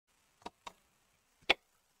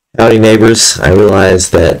Howdy neighbors, I realize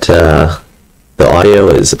that the audio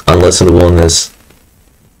is unlistenable in this,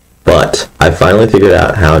 but I finally figured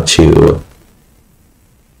out how to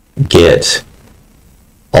get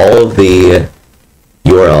all of the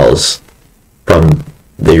URLs from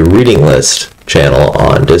the reading list channel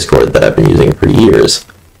on Discord that I've been using for years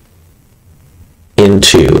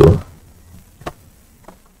into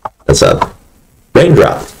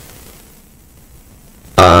Raindrop.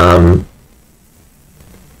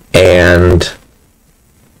 And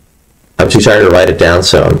I'm too tired to write it down,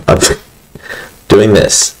 so I'm doing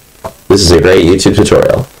this. This is a great YouTube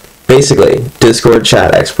tutorial. Basically, Discord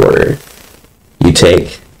chat exporter. You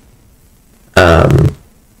take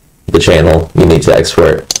the channel you need to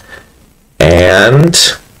export and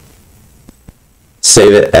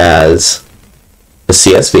save it as a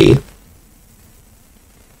CSV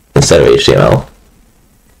instead of HTML.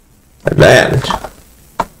 And then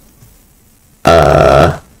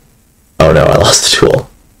oh no, I lost the tool.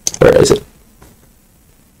 Where is it?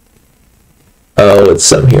 Oh, it's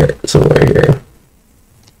somewhere here.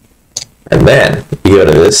 And then you go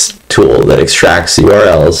to this tool that extracts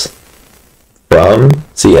URLs from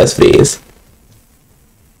CSVs.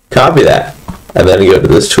 Copy that, and then you go to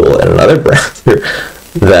this tool in another browser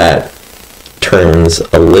that turns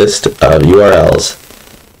a list of URLs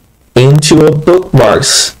into a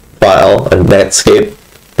bookmarks file, a Netscape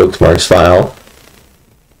bookmarks file,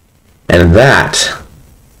 and that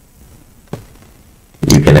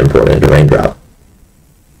you can import into Raindrop.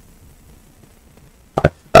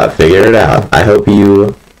 I figured it out. I hope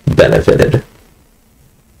you benefited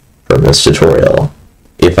from this tutorial.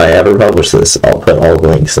 If I ever publish this, I'll put all the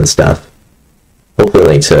links and stuff. Hopefully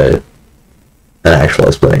link to an actual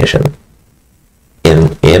explanation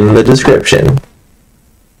in the description.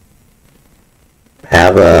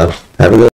 Have a good